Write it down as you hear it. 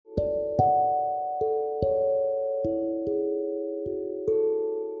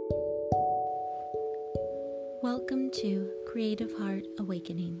Welcome to Creative Heart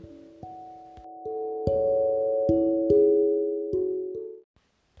Awakening.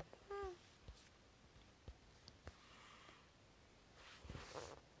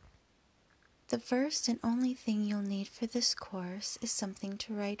 The first and only thing you'll need for this course is something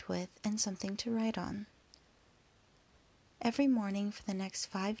to write with and something to write on. Every morning for the next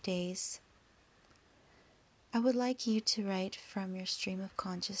 5 days, I would like you to write from your stream of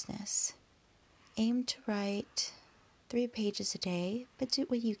consciousness. Aim to write 3 pages a day, but do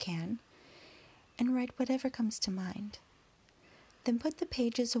what you can, and write whatever comes to mind. Then put the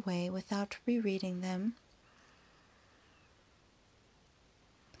pages away without rereading them,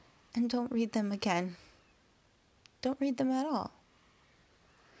 and don't read them again. Don't read them at all.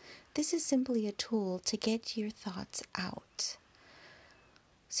 This is simply a tool to get your thoughts out,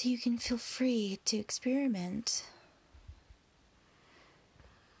 so you can feel free to experiment,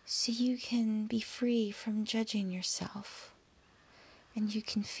 so you can be free from judging yourself, and you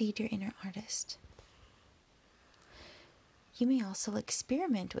can feed your inner artist. You may also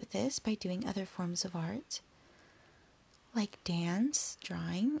experiment with this by doing other forms of art, like dance,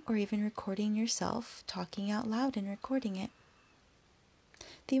 drawing, or even recording yourself, talking out loud and recording it.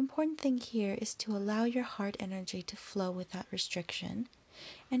 The important thing here is to allow your heart energy to flow without restriction,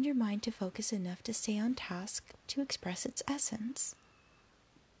 and your mind to focus enough to stay on task to express its essence.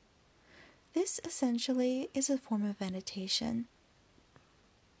 This essentially is a form of meditation.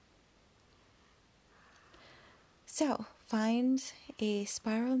 So, find a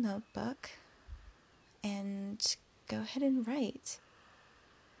spiral notebook and go ahead and write.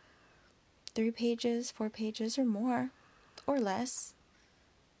 3 pages, 4 pages, or more, or less.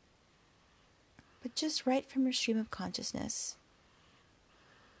 But just write from your stream of consciousness.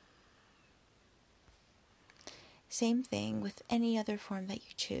 Same thing with any other form that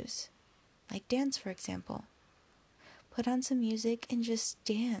you choose. Like dance, for example. Put on some music and just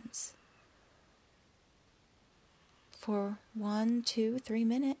dance for 1, 2, 3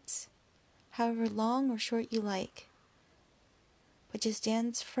 minutes, however long or short you like. But just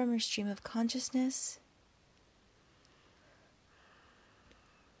dance from your stream of consciousness,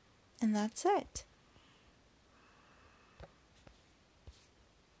 and that's it.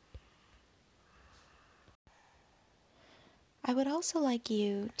 I would also like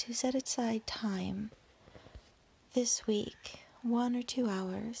you to set aside time this week, 1 or 2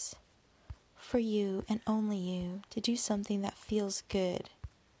 hours, for you and only you to do something that feels good,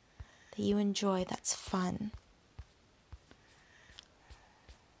 that you enjoy, that's fun.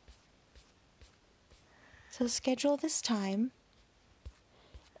 So schedule this time,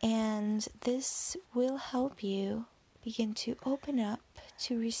 and this will help you begin to open up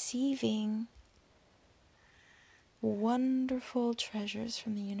to receiving wonderful treasures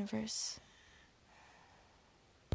from the universe.